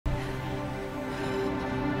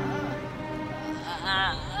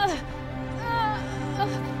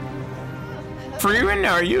breathing?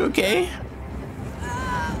 Are you okay?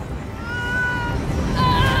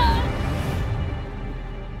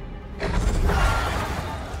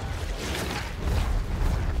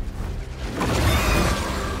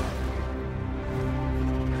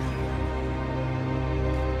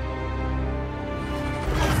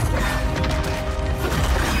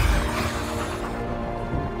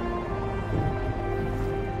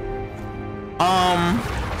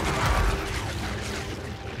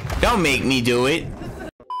 Don't make me do it.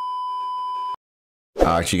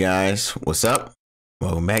 Alright, you guys, what's up?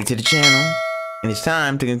 Welcome back to the channel, and it's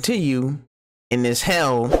time to continue in this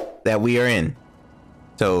hell that we are in.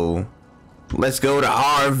 So let's go to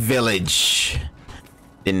our village.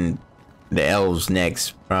 Then the elves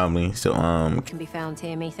next, probably. So can be found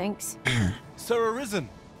here, methinks. Sir Arisen,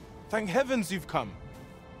 thank heavens you've come.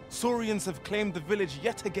 Saurians have claimed the village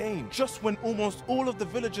yet again, just when almost all of the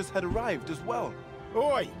villagers had arrived as well.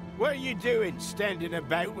 Oi, what are you doing standing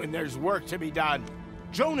about when there's work to be done?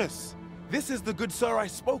 Jonas, this is the good sir I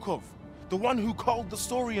spoke of, the one who called the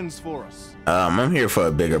Saurians for us. I'm here for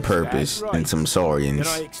a bigger purpose than some Saurians.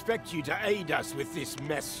 Then I expect you to aid us with this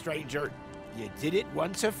mess, stranger. You did it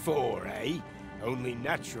once afore, eh? Only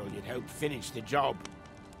natural you'd help finish the job.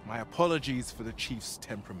 My apologies for the chief's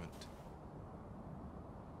temperament.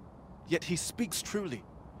 Yet he speaks truly.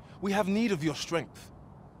 We have need of your strength.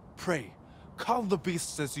 Pray, cull the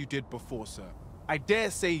beasts as you did before, sir. I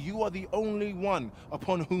dare say you are the only one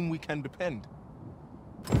upon whom we can depend.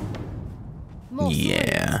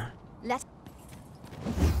 Yeah. Let's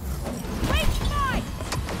wait, fight!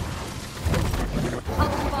 I'll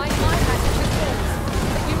combine my magic with yours,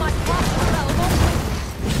 that you might pass the spell more quickly.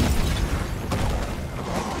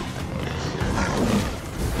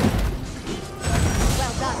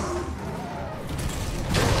 Well done.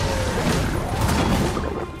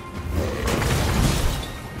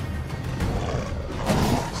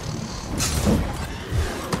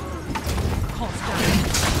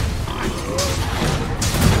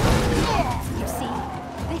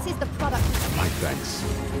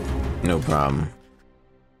 No problem.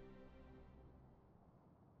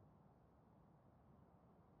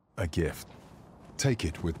 A gift. Take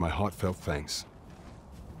it with my heartfelt thanks.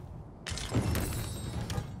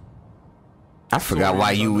 I forgot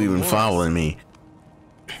why you even following me.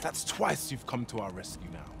 That's twice you've come to our rescue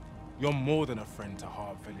now. You're more than a friend to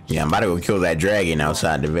Harv Village. Yeah, I'm about to go kill that dragon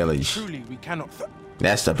outside the village. Truly, we cannot.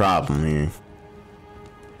 That's the problem here.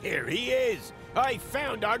 Here he is. I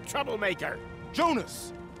found our troublemaker.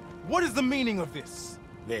 Jonas, what is the meaning of this?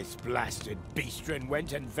 This blasted beastren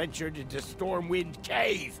went and ventured into Stormwind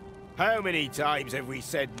Cave. How many times have we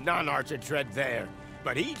said none are to tread there?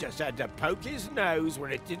 But he just had to poke his nose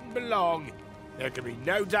where it didn't belong. There can be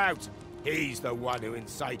no doubt he's the one who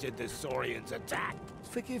incited the Saurians' attack.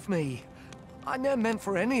 Forgive me. I never meant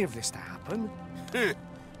for any of this to happen.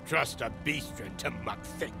 Trust a beastren to muck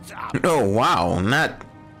things up. Oh wow, not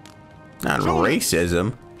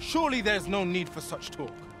racism. Surely there's no need for such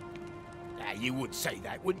talk. You would say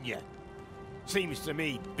that, wouldn't you? Seems to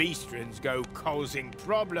me beastrens go causing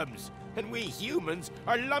problems, and we humans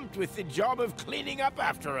are lumped with the job of cleaning up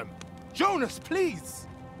after them. Jonas, please!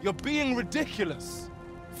 You're being ridiculous.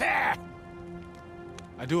 There!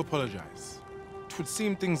 I do apologize. It would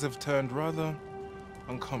seem things have turned rather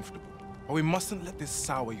uncomfortable. But we mustn't let this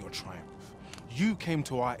sour your triumph. You came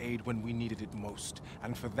to our aid when we needed it most,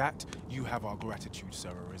 and for that, you have our gratitude,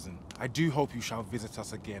 Sir Arisen. I do hope you shall visit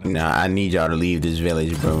us again. Nah, I need y'all to leave this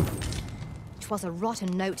village, bro. 'Twas a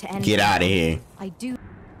rotten note to end. Get out of here. I do.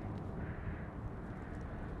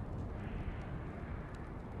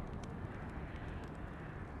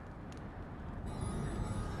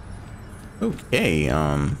 Okay,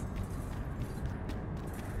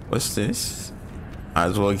 what's this? Might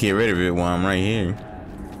as well get rid of it while I'm right here.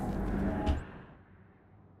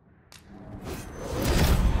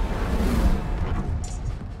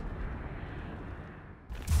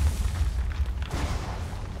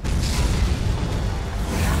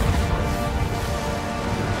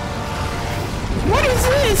 What is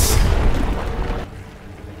this?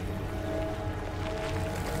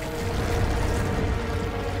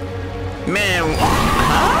 Man,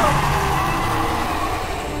 huh?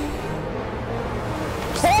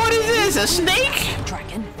 What is this? A snake?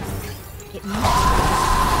 Dragon. It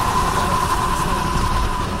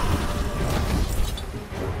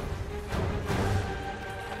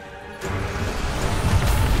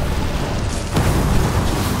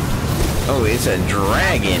Oh, it's a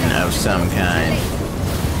dragon of some kind.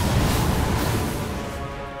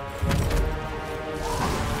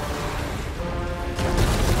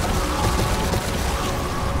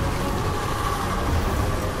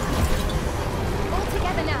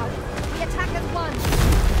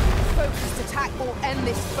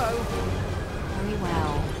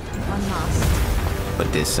 one must.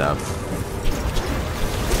 Put this up.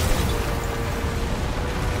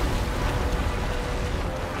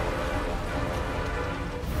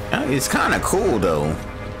 It's kind of cool though.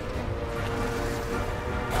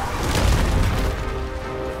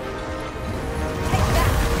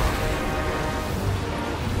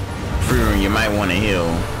 Free room, you might want to heal.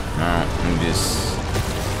 No, I'm just.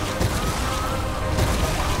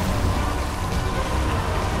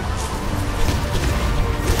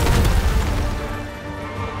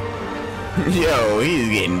 Yo, he's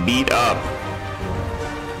getting beat up.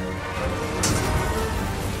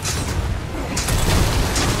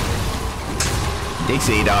 They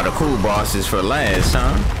saved all the cool bosses for last,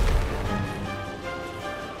 huh?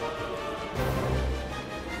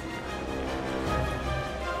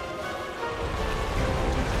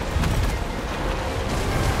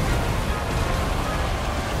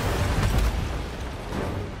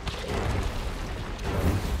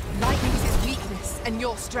 Lightning's his weakness and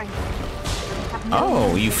your strength.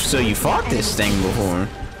 Oh, so you fought this thing before.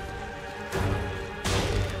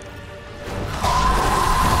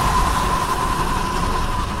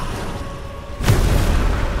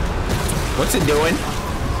 What's it doing?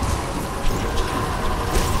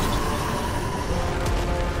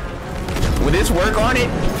 Will this work on it?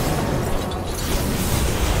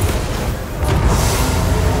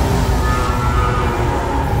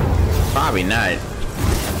 Probably not.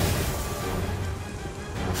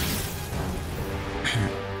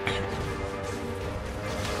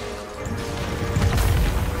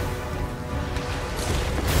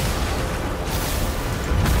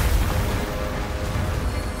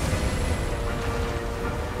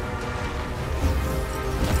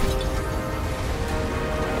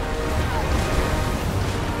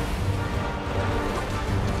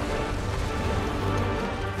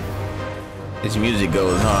 This music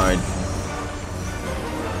goes hard.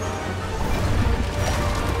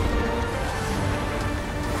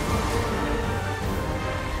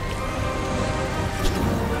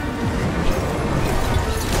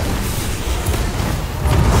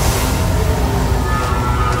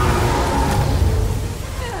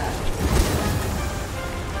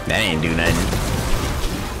 That ain't do nothing.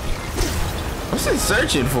 What's it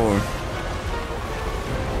searching for?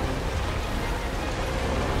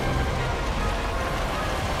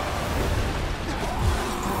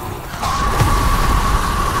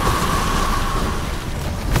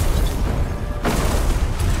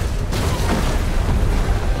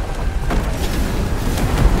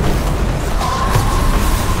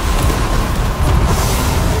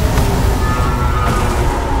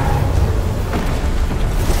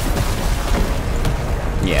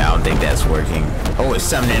 Working. Oh, it's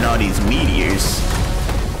summoning all these meteors.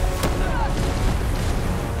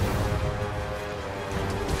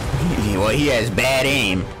 Well, he has bad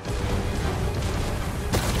aim.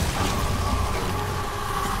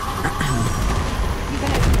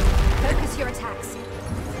 Focus your attacks.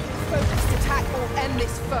 Focused attack will end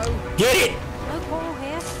this foe. Get it! No quarrel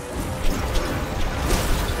here.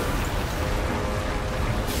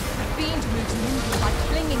 The fiend moves nimbly by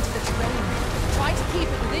clinging to the terrain. Try to keep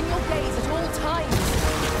it within your gaze at all times.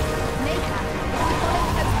 Mayhap, if we follow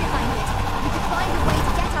close behind it, we could find a way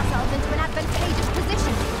to get ourselves into an advantageous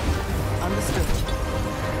position. Understood.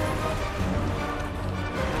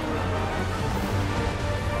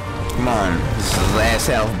 Come on, this is the last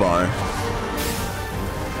health bar.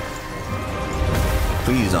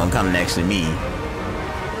 Please don't come next to me.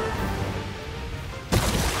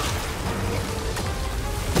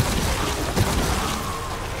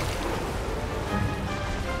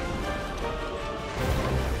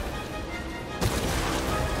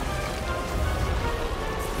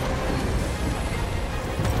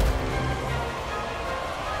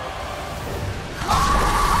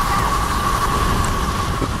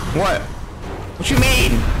 What? What you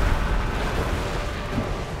mean?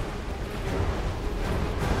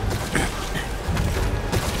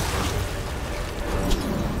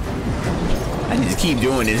 I just keep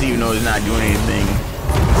doing this even though it's not doing anything.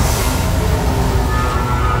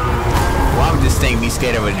 Why would this thing be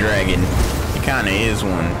scared of a dragon? It kinda is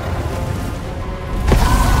one.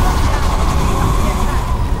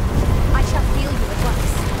 I shall heal you at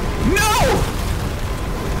once. No!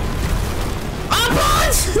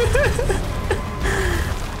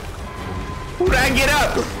 Who'd I get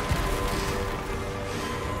up?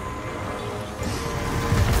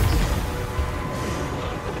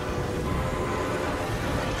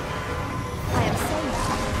 I am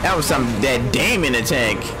safe. That was that Damon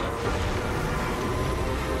attack.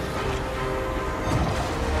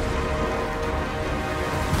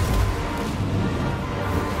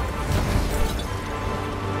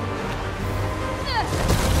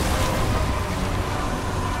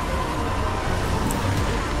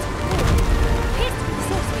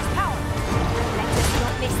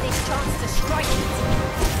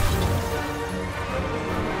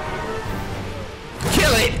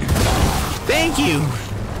 Thank you.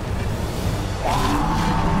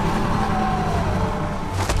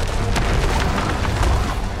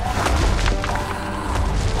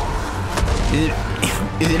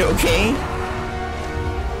 Is it okay?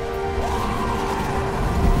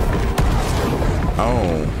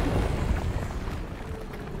 Oh.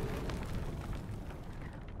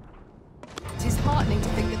 It is heartening to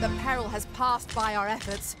think that the peril has passed by our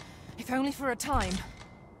efforts, if only for a time.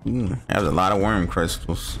 That was a lot of worm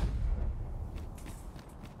crystals.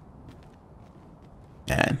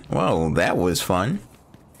 And, well, that was fun.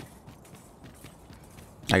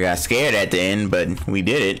 I got scared at the end, but we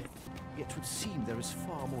did it. It would seem there is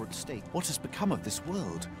far more at stake. What has become of this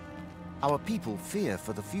world? Our people fear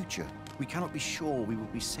for the future. We cannot be sure we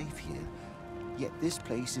will be safe here. Yet this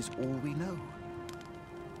place is all we know.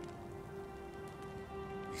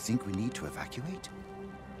 You think we need to evacuate?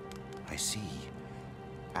 I see.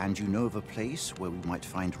 And you know of a place where we might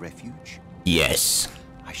find refuge? Yes.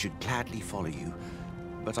 I should gladly follow you,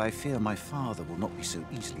 but I fear my father will not be so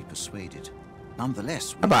easily persuaded.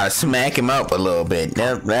 Nonetheless, I'm about to smack him up a little bit.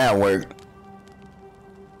 That'll work.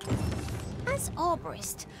 As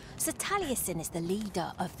arborist, Sir Taliesin is the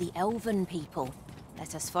leader of the elven people.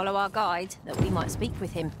 Let us follow our guide, that we might speak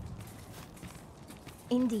with him.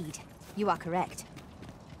 Indeed, you are correct.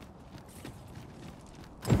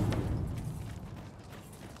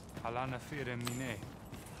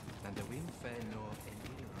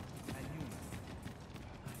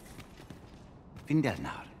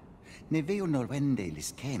 Findelnar, ne veo nolwende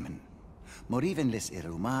lis kemen, moriven lis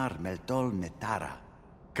irumar meltol netara.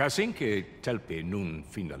 Kasinke telpe nun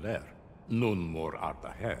finaler, nun mor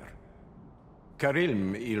ardaher.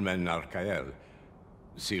 Karilm ilmen arkael,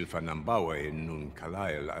 silfanambawe nun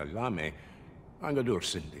kalael alame, angadur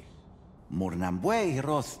sindi. Mornambwe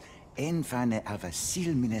roth enfane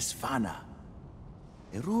avasilmines fana.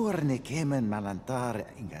 Erur ne kemen malantar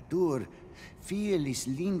ingadur, fielis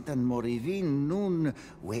lintan morivin nun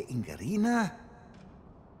we ingerina?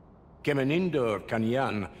 Kemenindor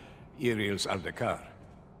kanyan irils aldekar.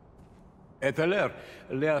 Eteler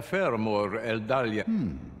le afermor eldalia.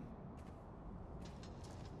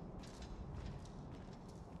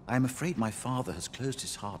 I am afraid my father has closed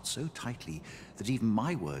his heart so tightly that even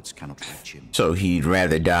my words cannot reach him. So he'd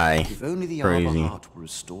rather die. If only the Crazy. Arbor heart were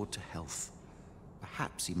restored to health,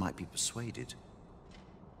 perhaps he might be persuaded.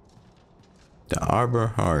 The Arbor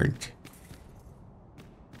Heart.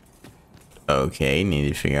 Okay, need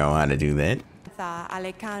to figure out how to do that.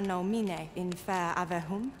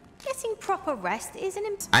 Getting proper rest is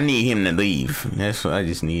an I need him to leave. That's what I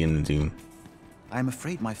just need him to do. I am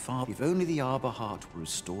afraid my father, if only the Arbor heart were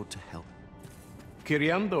restored to health.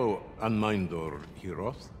 Kiriando anmindor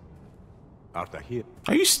hiroth. Artahir.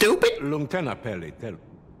 Are you stupid? Lungtena pele tel.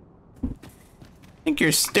 I think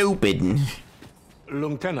you're stupid.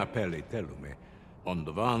 Lungtena pele telume.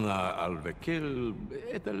 Ondovana alvekil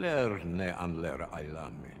eteler ne anler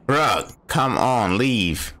ailame. Bruh, come on,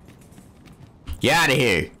 leave. Get out of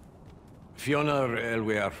here. Fionar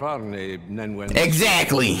elwe arfarne nenwen.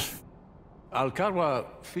 Exactly. Alcarwa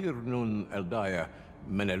firnun eldaya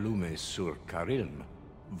menelume sur karilm.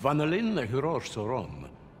 Vanelin huror soron.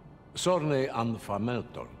 Sorne an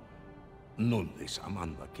fameltol. Nundis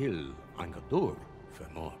amanda kill angadur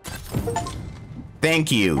femor.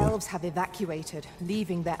 Thank you. Elves have evacuated,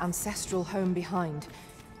 leaving their ancestral home behind.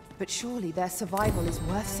 But surely their survival is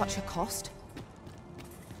worth such a cost?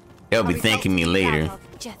 They'll be thanking me later.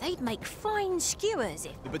 They'd make fine skewers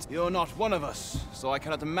if... But you're not one of us, so I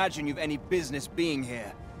cannot imagine you've any business being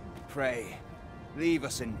here. Pray, leave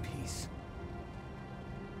us in peace.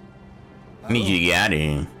 I need you to get out of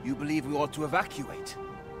here. You believe we ought to evacuate?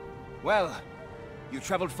 Well, you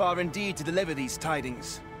traveled far indeed to deliver these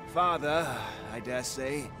tidings. Farther, I dare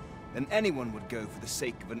say, than anyone would go for the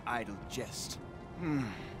sake of an idle jest.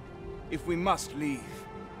 If we must leave,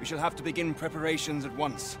 we shall have to begin preparations at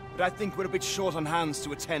once. But I think we're a bit short on hands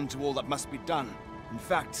to attend to all that must be done. In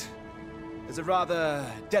fact, there's a rather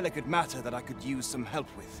delicate matter that I could use some help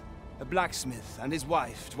with. A blacksmith and his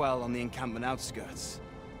wife dwell on the encampment outskirts.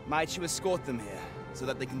 Might you escort them here, so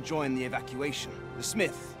that they can join the evacuation? The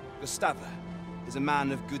smith, Gustava, is a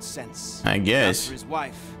man of good sense. I guess. As for his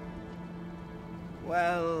wife,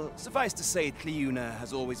 well, suffice to say, Cleuna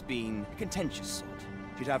has always been a contentious sort.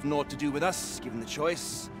 She'd have naught to do with us, given the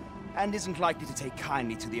choice, and isn't likely to take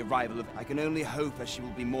kindly to the arrival of... I can only hope that she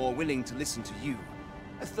will be more willing to listen to you,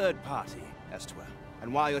 a third party, as 'twere.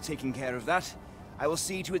 And while you're taking care of that, I will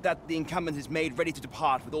see to it that the encampment is made ready to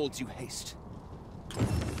depart with all due haste.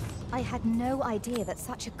 I had no idea that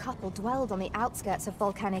such a couple dwelled on the outskirts of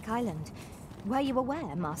Volcanic Island. Were you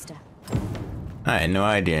aware, Master? I had no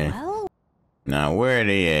idea. Well, Now, where are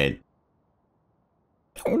they at?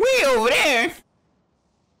 Way over there.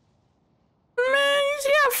 Man, you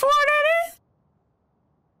see how far that is?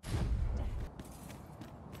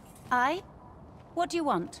 Aye? What do you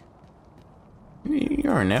want?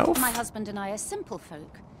 You're an elf. My husband and I are simple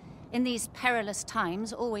folk. In these perilous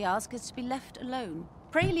times, all we ask is to be left alone.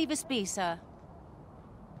 Pray leave us be, sir.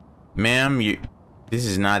 Ma'am, this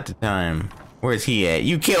is not the time. Where's he at?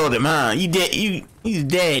 You killed him, huh? You did. He's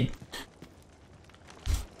dead.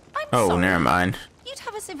 I'm oh, sorry. Never mind. You'd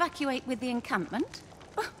have us evacuate with the encampment?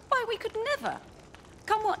 Why, we could never.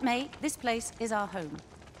 Come what may, this place is our home.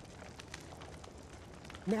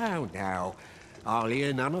 Now, I'll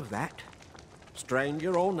hear none of that.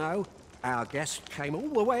 Stranger or no, our guest came all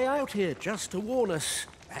the way out here just to warn us.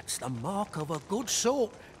 That's the mark of a good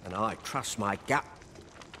sort, and I trust my gut.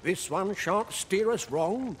 This one shan't steer us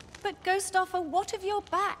wrong. But Ghost Offer, what of your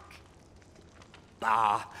back?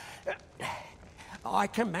 I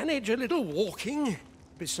can manage a little walking.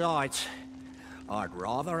 Besides, I'd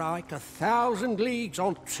rather hike 1,000 leagues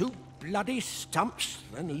on 2 bloody stumps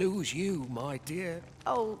than lose you, my dear.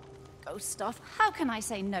 Oh, Ghost Offer, how can I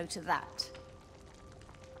say no to that?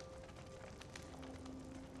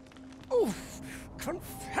 Oof!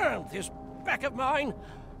 Confound this back of mine!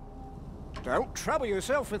 Don't trouble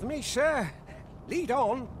yourself with me, sir. Lead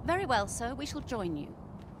on. Very well, sir. We shall join you.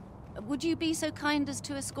 Would you be so kind as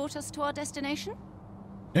to escort us to our destination?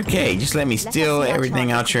 Okay, just let me steal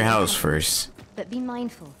everything out your house first. But be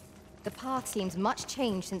mindful. The path seems much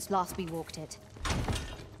changed since last we walked it.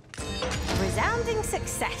 Resounding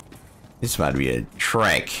success. This is about to be a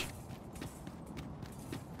trek.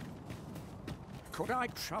 Could I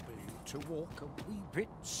trouble you to walk a wee bit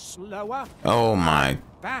slower? Oh my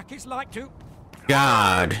back is like to...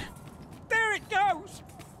 God. There it goes!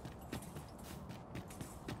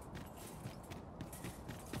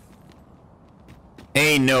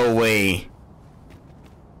 Ain't no way.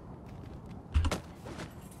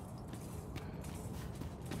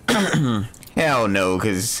 Hell no,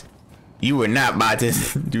 cause you were not about to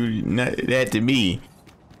do that to me.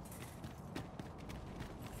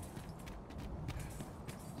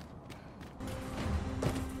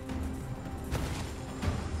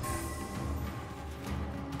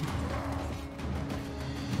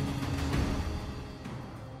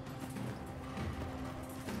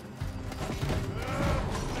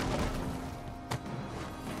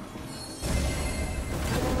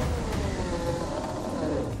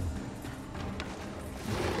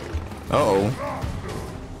 Uh-oh.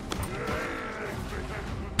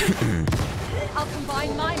 I'll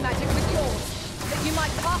combine my magic with yours, that you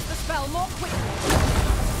might cast the spell more quickly.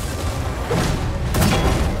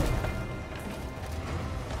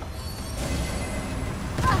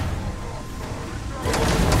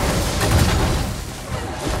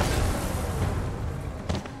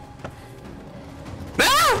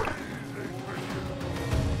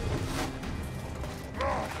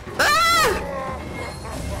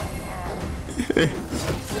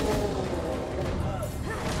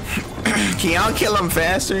 Can y'all kill him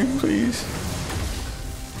faster, please?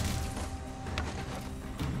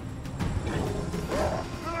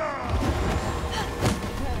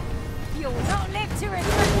 You'll not live to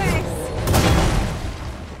regret this.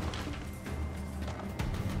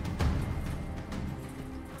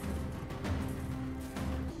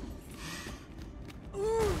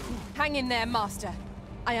 Hang in there, Master.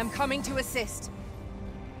 I am coming to assist.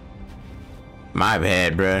 My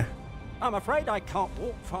bad, bruh. I'm afraid I can't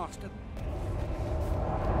walk faster.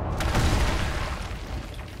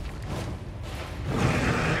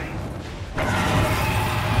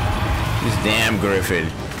 This damn Griffin.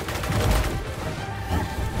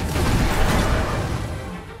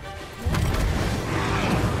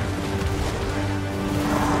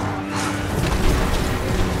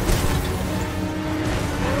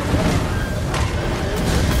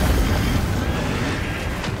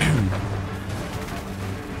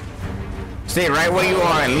 Stay right where you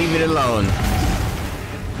are and leave it alone.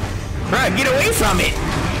 Bruh, get away from it!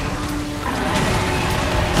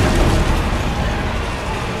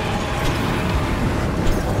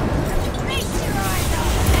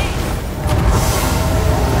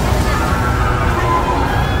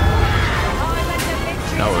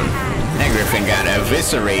 No, that Griffin got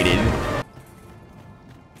eviscerated.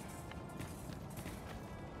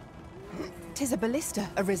 Tis a ballista,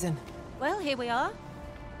 Arisen. Well, here we are.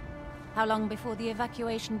 How long before the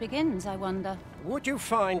evacuation begins, I wonder? Would you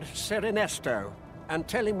find Sir Ernesto and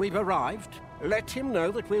tell him we've arrived? Let him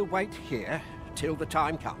know that we'll wait here till the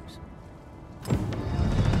time comes.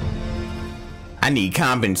 I need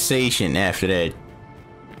compensation after that.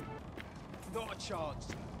 Not a chance.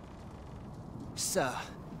 Sir,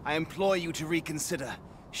 I implore you to reconsider.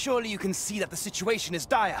 Surely you can see that the situation is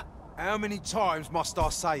dire. How many times must I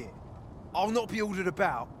say it? I'll not be ordered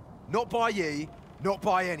about. Not by ye, not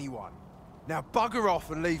by anyone. Now bugger off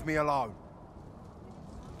and leave me alone.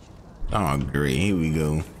 Oh, great. Here we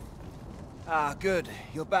go. Ah, good.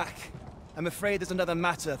 You're back. I'm afraid there's another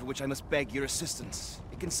matter for which I must beg your assistance.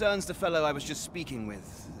 It concerns the fellow I was just speaking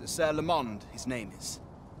with. Sir Lamond, his name is.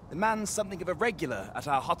 The man's something of a regular at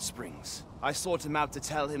our hot springs. I sought him out to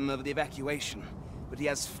tell him of the evacuation, but he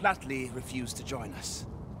has flatly refused to join us.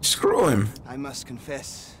 Screw him. I must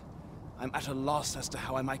confess, I'm at a loss as to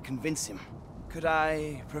how I might convince him. Could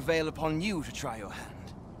I prevail upon you to try your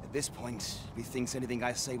hand? At this point, methinks anything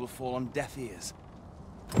I say will fall on deaf ears.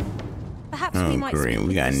 Perhaps we might speak we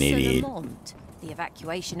with got an idiot. Lamond. The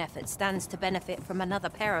evacuation effort stands to benefit from another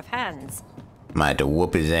pair of hands. Might have to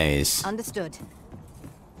whoop his ass. Understood.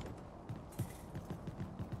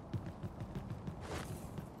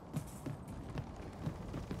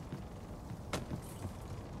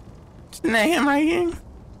 Isn't that him right here?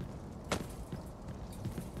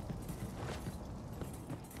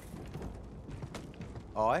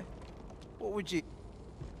 Aye? What would you...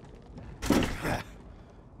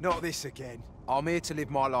 Not this again. I'm here to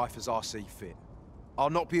live my life as I see fit. I'll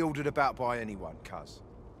not be ordered about by anyone, cuz.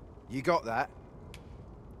 You got that?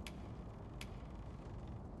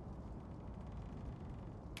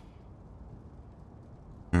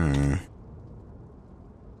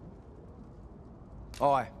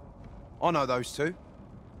 Aye. I know those two.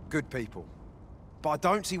 Good people. But I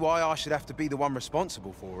don't see why I should have to be the one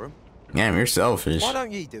responsible for them. Damn, you're selfish. Why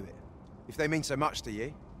don't ye do it? If they mean so much to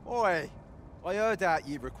ye. Oi, I heard out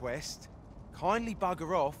ye request. Kindly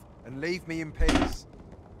bugger off and leave me in peace.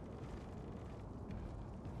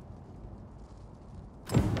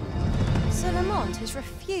 Sir Lamond has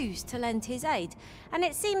refused to lend his aid, and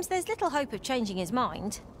it seems there's little hope of changing his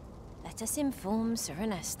mind. Let us inform Sir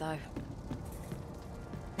Ernesto.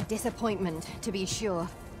 A disappointment, to be sure.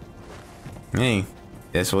 Hey,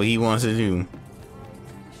 that's what he wants to do.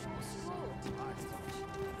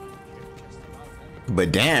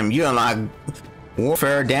 But damn, you unlock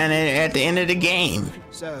warfare down at the end of the game.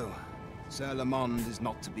 So, Sir Lamond is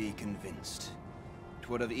not to be convinced.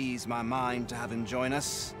 'Twould have eased my mind to have him join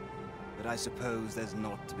us, but I suppose there's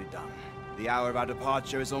naught to be done. The hour of our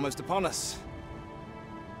departure is almost upon us.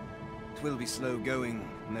 'Twill be slow going,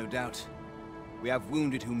 no doubt. We have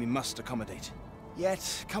wounded whom we must accommodate.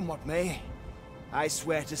 Yet, come what may, I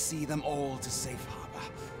swear to see them all to safe harbor.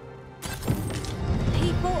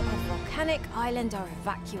 People of Volcanic Island are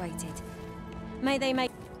evacuated. May they make...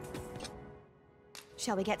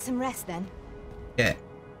 Shall we get some rest then? Yeah.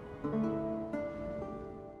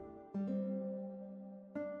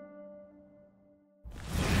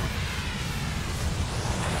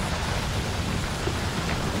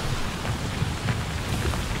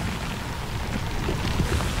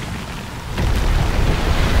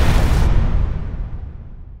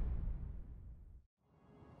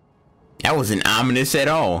 That wasn't ominous at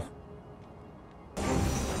all.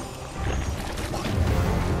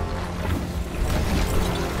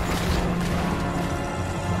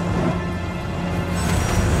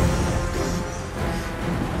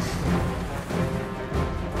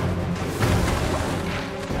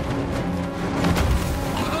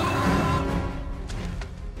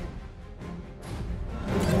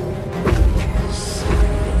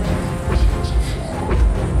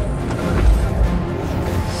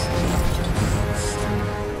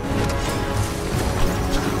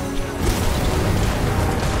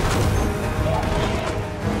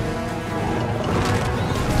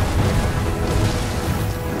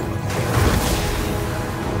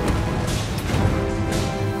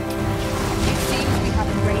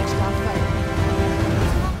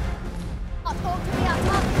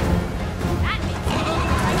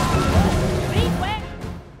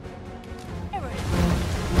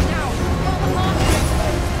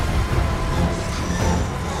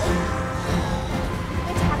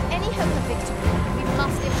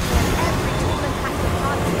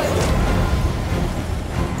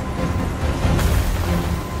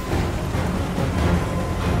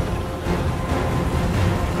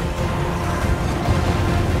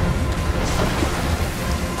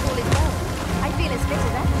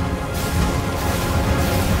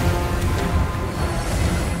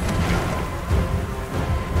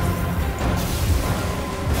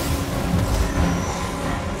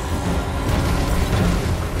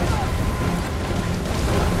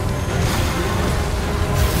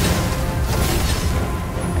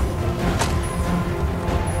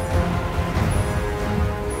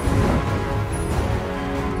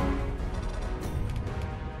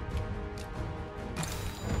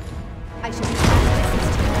 I should be glad to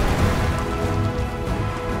assist you.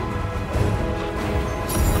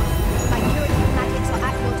 My curative magics are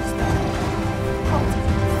at your disposal.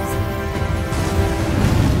 Cultivators.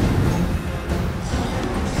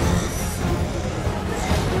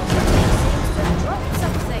 Seems to have dropped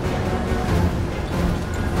something.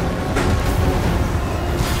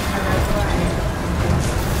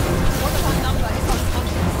 One of our number is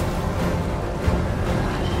unconscious.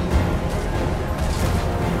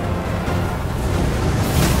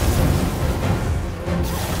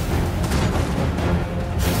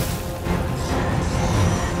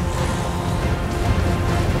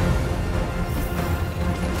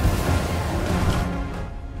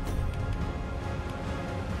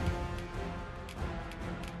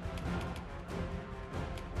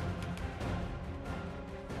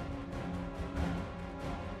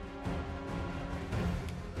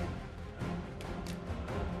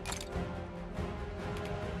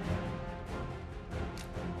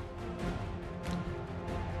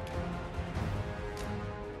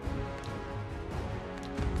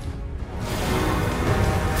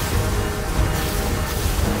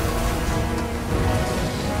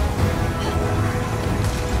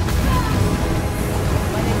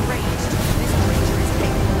 When enraged, this creature is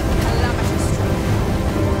capable of calamitous strength.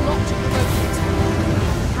 You will not provoke it.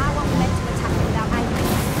 How are we meant to attack it without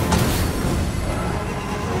angering it?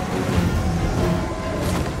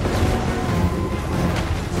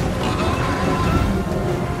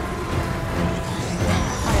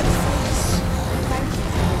 I am serious. Thank you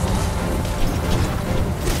for listening.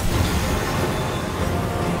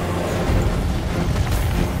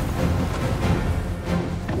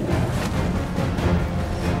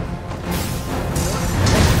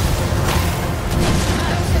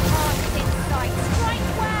 Close the target in sight. Strike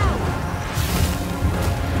well!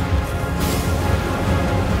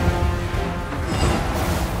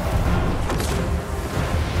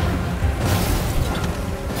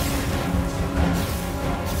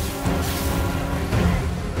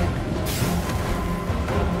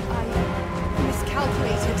 I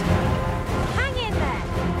miscalculated. Hang in there!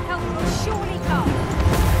 Help will surely come.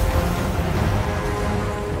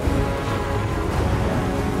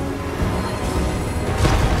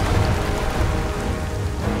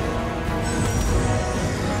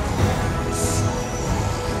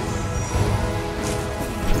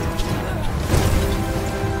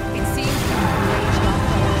 It seems you have enraged our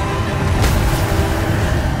foe.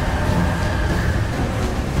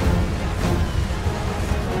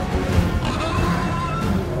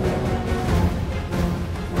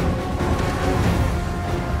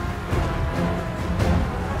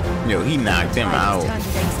 Yo, he knocked him Tide out. has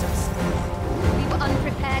turned against us. We were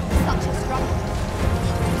unprepared for such a struggle.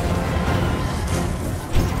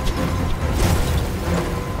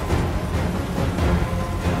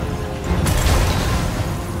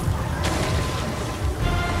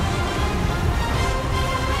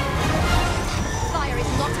 Fire is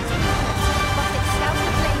not its weakness, but it scouts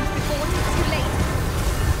the flames before it is too late.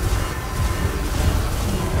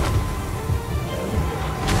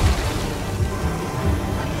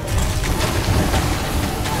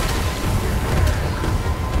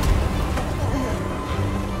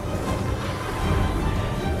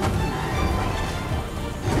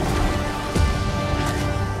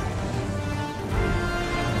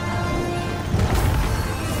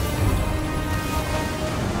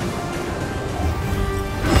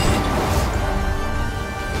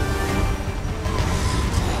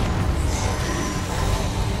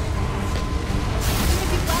 It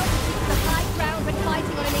is well to keep the high ground when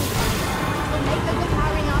fighting on an incline. It will make the good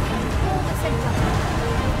powering up all the simpler.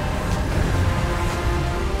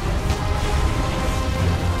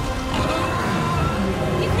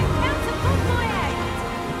 You can count upon my aid.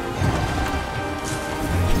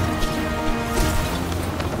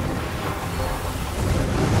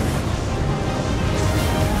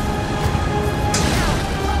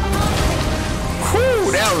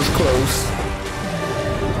 Whew, that was close.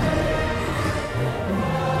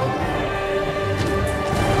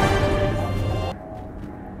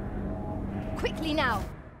 Quickly now.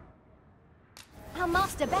 Our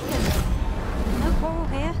master beckons. No quarrel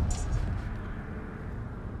here.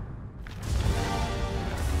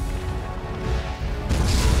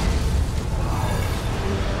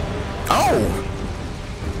 Oh!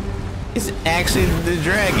 It's actually the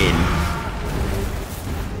dragon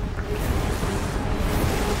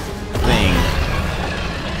thing.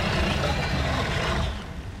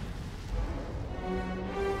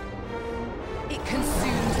 It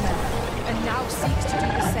consumed men, and now seeks to do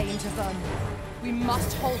the same to them. We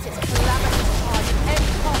must halt its calamitous charge at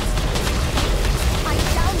any cost. I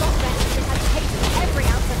shall not rest until it has tasted every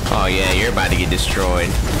ounce of Oh yeah, you're about to get destroyed.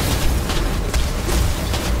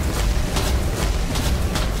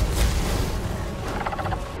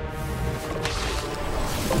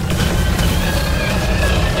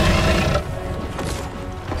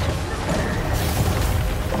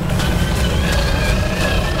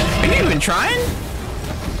 Are you even trying?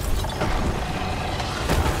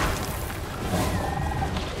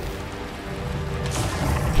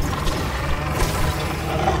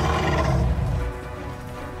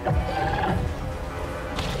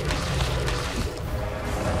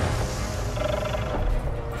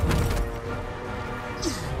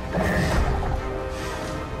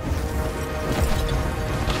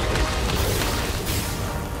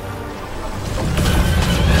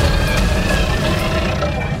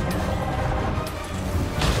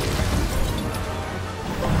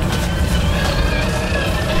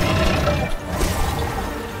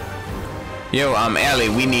 Yo, Ellie,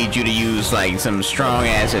 we need you to use like some strong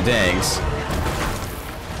ass attacks.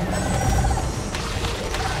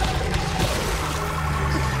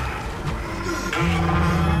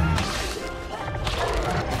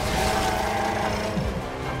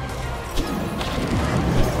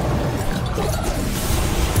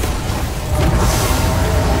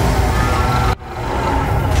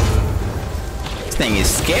 This thing is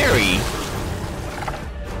scary.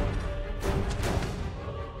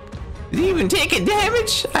 Did he even take a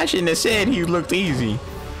damage? I shouldn't have said he looked easy.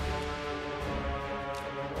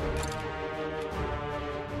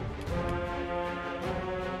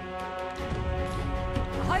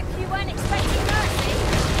 I hope you weren't expecting mercy.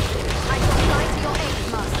 I shall fly to your aid,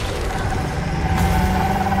 Master.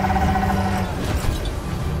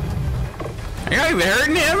 Are you even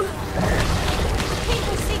hurting him?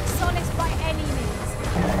 People seek solace by any means,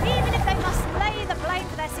 even if they must lay the blame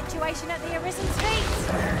for their situation at the Arisen's feet.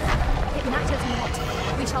 It matters not.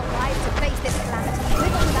 We shall rise to face this calamity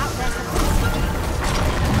with or without their support.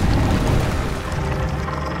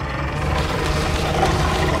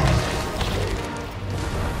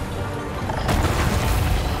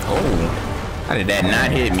 Oh, how did that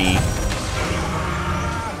not hit me?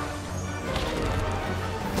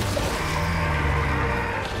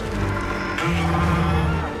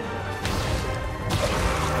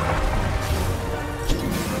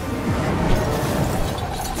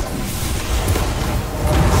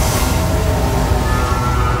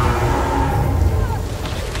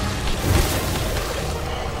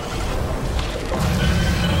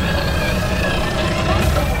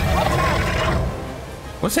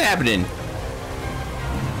 What's happening?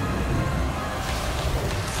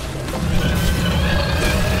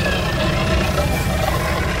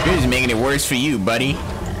 You're just making it worse for you, buddy.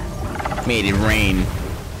 Made it rain. It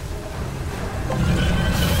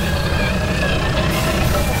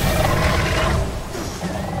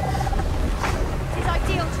is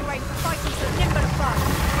ideal terrain for fighting so nimble a foe.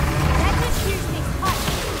 Let us use these heights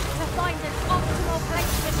to find an optimal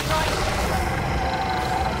place to strike.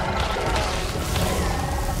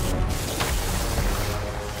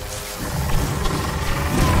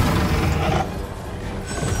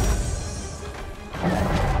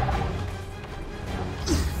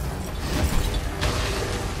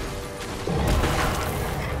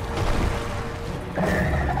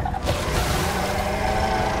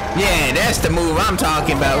 Yeah, that's the move I'm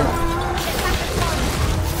talking about.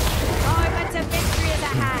 Moment of victory is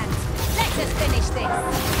at hand. Let us finish this.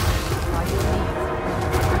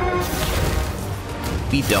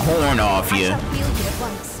 Beat the horn off I you. shall wield it at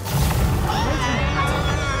once.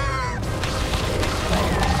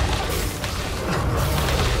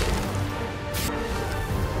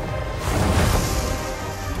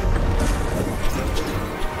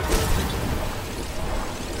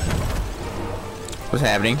 What's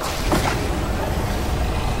happening?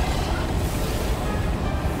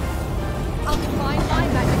 I'll combine my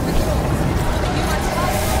magic with yours. You must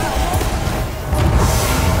fight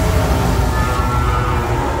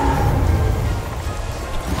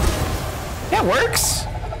That works.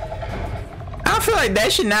 I feel like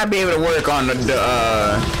that should not be able to work on the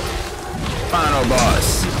final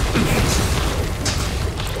boss.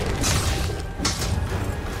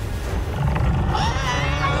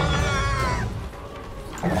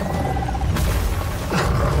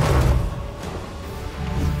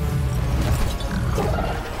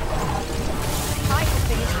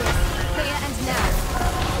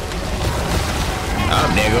 Oh,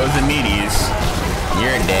 there goes the meteors.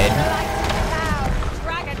 You're dead.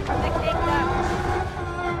 Dragon from the kingdom.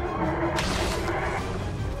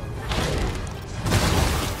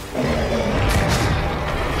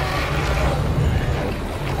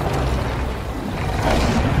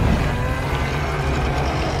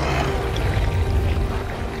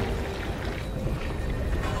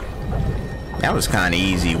 That was kind of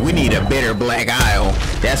easy. We need a bitter black isle.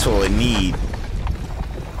 That's what we need.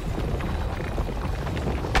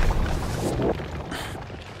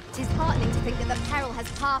 Tis heartening to think that the peril has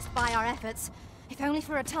passed by our efforts, if only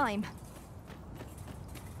for a time.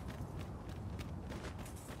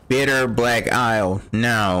 Bitter black isle.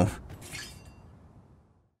 Now.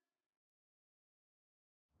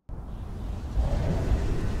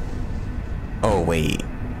 Oh, wait.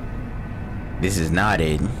 This is not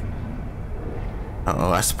it.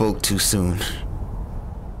 Uh-oh, I spoke too soon.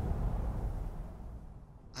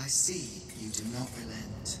 I see you do not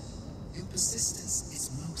relent. Your persistence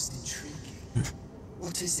is most intriguing.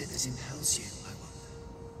 What is it that impels you, I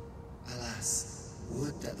wonder? Alas,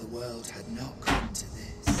 would that the world had not come to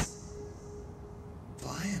this. For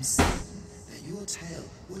I am certain that your tale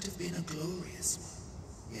would have been a glorious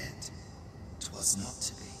one. Yet, 'twas not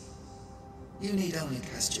to be. You need only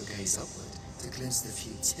cast your gaze upward to glimpse the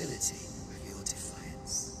futility of your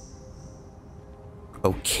defiance.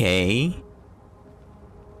 Okay.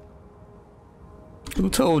 Who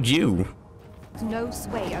told you? No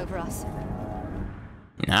sway over us.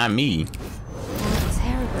 Not me.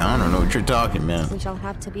 Terrible. I don't know what you're talking about. We shall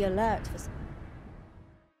have to be alert for...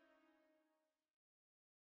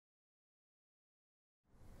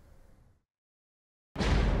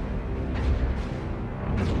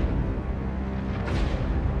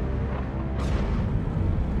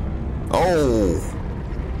 Oh.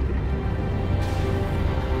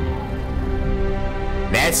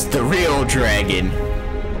 That's the real dragon.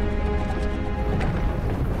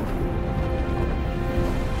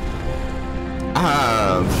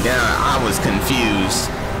 Yeah, I was confused.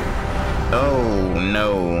 Oh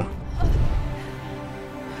no.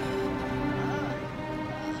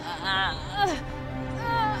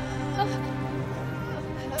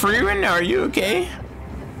 Freeman, are you okay?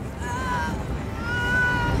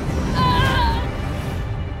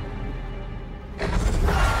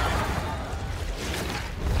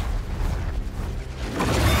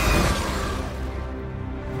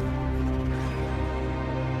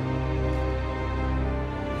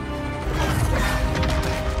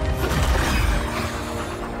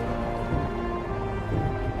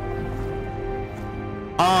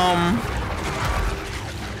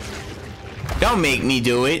 Don't make me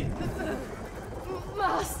do it.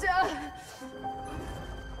 Master!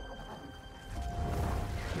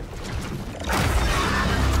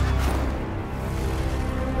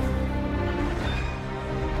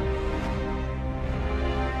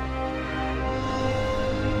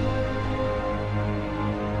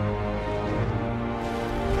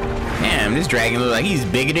 Damn, this dragon looks like he's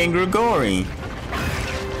bigger than Grigori.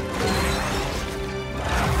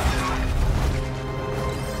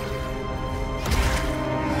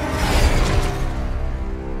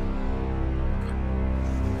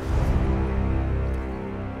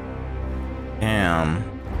 Damn.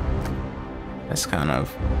 That's kind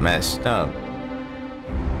of messed up.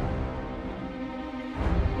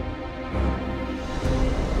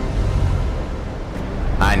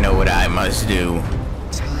 I know what I must do.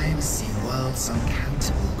 Time has seen worlds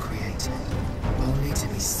uncountable created, only to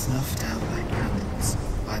be snuffed out like candles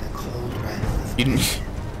by the cold breath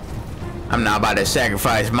of I'm not about to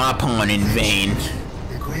sacrifice my pawn in vain.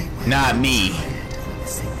 Not me.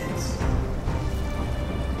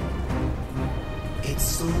 It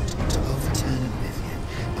sought to overturn oblivion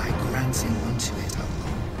by granting unto it a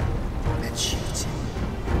role, a duty,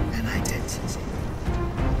 an identity.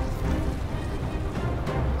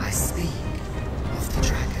 I speak of the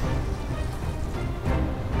dragon.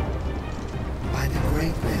 By the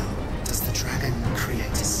great will does the dragon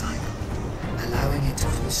create a cycle, allowing it to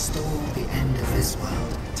forestall the end of this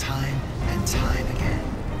world time and time again.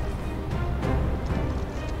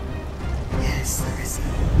 Yes, Arisen.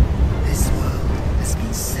 This world has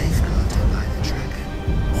been safeguarded by the dragon.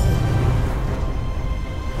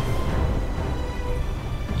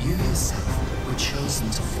 You yourself were chosen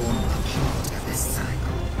to form a part of this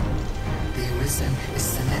cycle. The Arisen is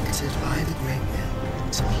selected by the Great Will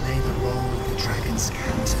to play the role of the dragon's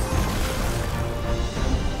counterpart.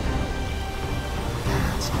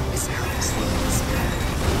 That is how this world is born.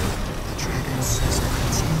 The dragon serves to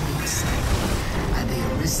continue the cycle, and the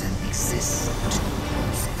Arisen exists to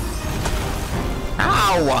oppose it.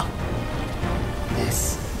 Ow! This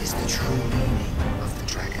is the true meaning of the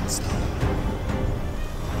dragon's law.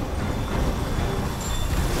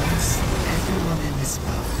 Once everyone in this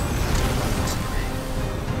world had a role to play.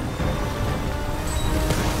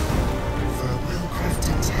 For a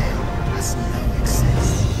well-crafted tale has no excess.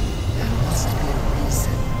 There must be a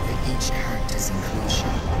reason for each character's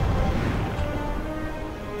inclusion.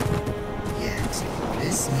 Yet,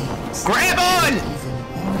 this means Grab on! Even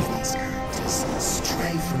one of these characters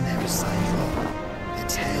stray from their recital, the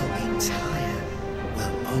tale entire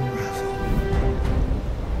will unravel.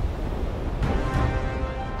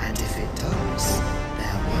 And if it does,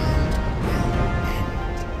 their world will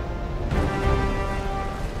end.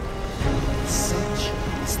 Such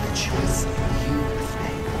is the choice you have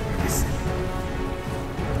made, Arisen.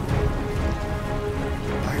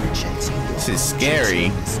 By rejecting your This is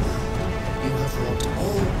scary. you have robbed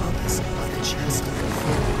all others of the chance to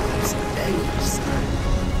fulfill the lives they will decide.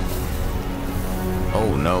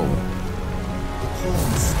 Oh no. The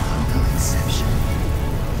pawns are no exception.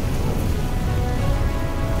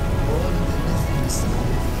 All of the nothingness of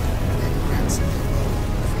life that granted the role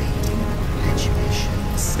of aiding the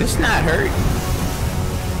perpetuations. This not hurt.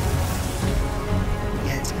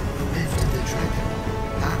 Yet, bereft of the dragon,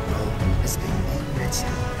 that role has been unwritten.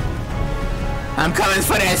 I'm coming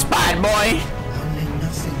for that spot, boy. Only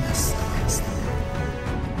nothingness awaits them.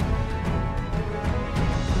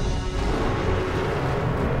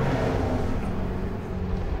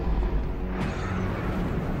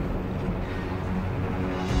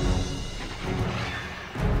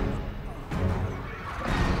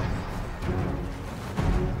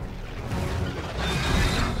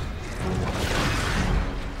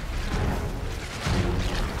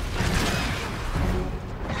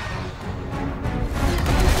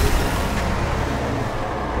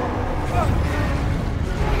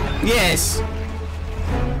 Yes.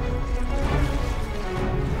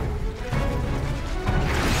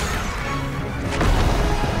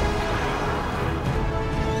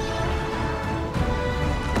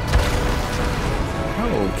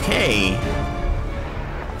 Okay.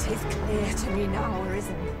 Tis clear to me now,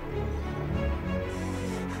 Arisen.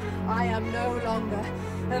 I am no longer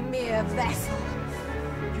a mere vessel.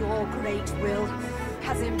 Your great will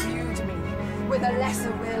has imbued me with a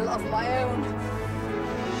lesser will of my own.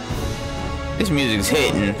 This music's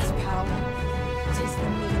hitting. Its power, tis the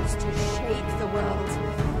means to shape the world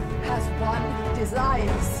as one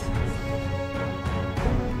desires.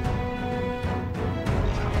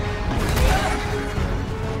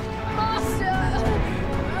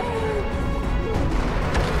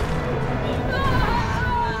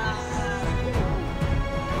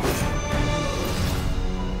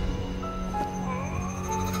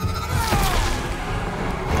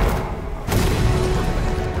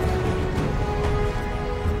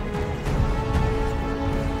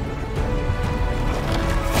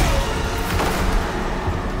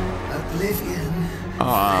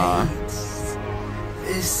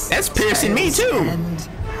 That's piercing me too. End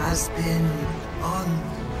has been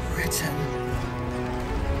unwritten.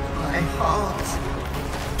 My heart,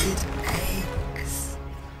 it aches.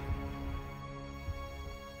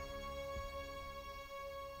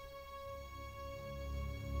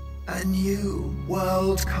 A new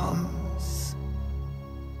world comes.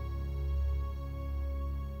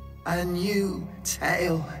 A new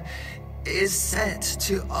tale is set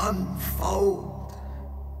to unfold.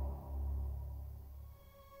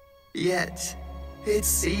 Yet, it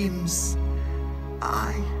seems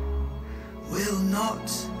I will not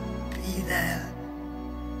be there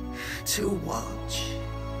to watch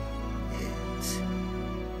it.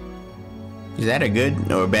 Is that a good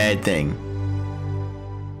or a bad thing?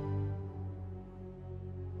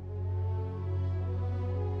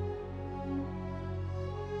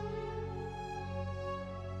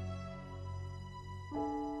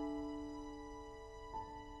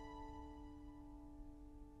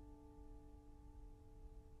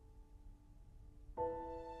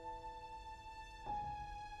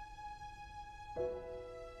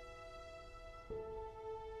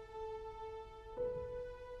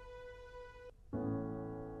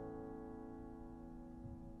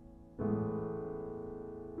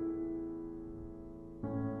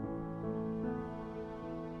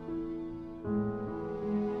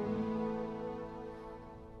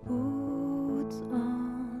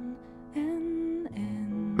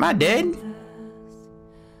 Am I dead?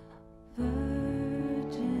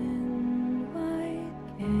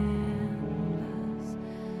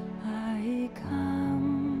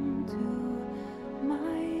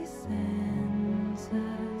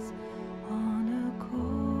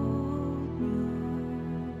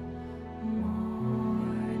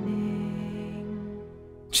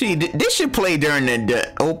 See, this should play during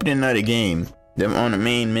the opening of the game, on the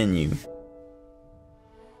main menu.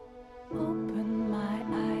 Open my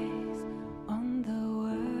eyes on the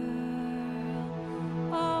world,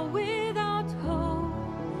 all without hope,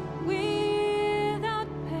 without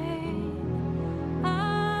pain.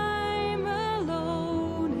 I'm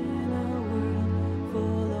alone in a world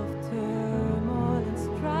full of turmoil and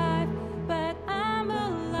strife.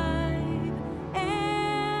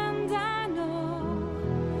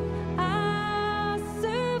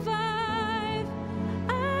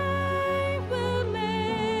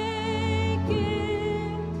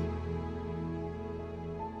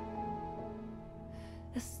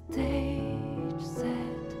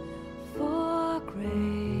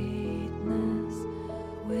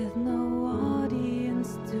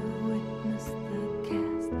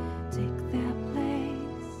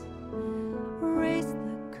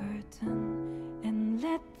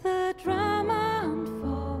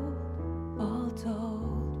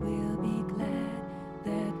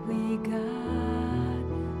 we got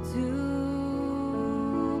to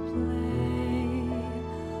play.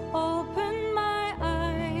 Open my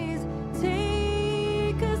eyes,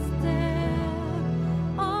 take a step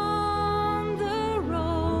on the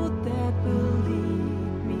road that will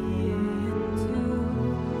lead me into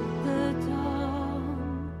the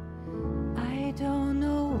dawn. I don't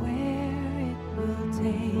know where it will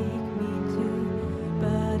take me to,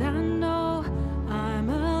 but I know I'm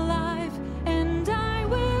alive and I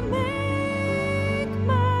will make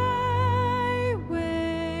my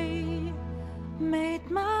way. Made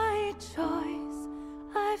my choice,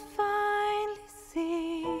 I finally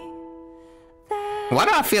see that Why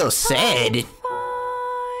do I feel sad? I'm finally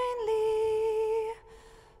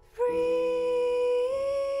free.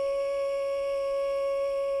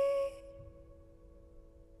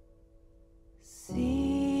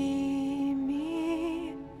 See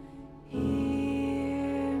me,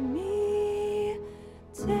 hear me,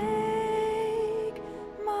 take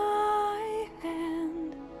my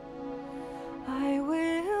hand. I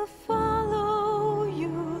will follow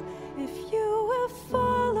you if you will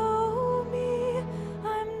follow me.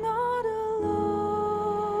 I'm not alone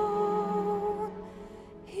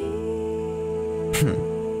here.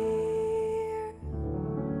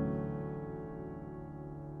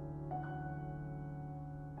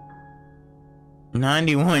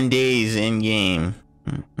 91 days in game.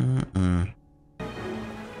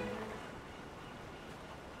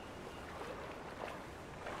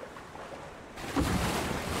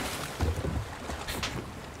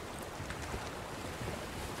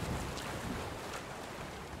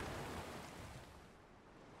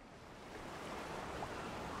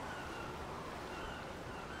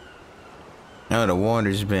 Oh, the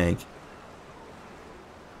water's big.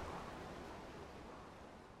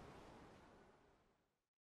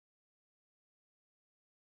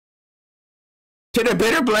 To the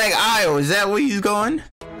Bitter Black Isle, is that where he's going?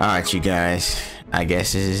 Alright, you guys, I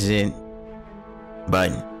guess this is it.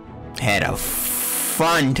 But had a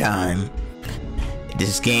fun time.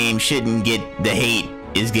 This game shouldn't get the hate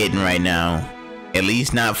it's getting right now. At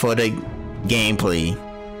least not for the gameplay.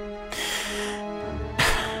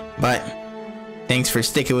 But thanks for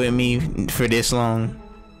sticking with me for this long.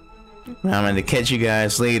 I'm gonna catch you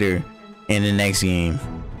guys later in the next game.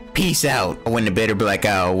 Peace out when the Bitter Black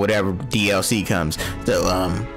Isle, whatever DLC comes. So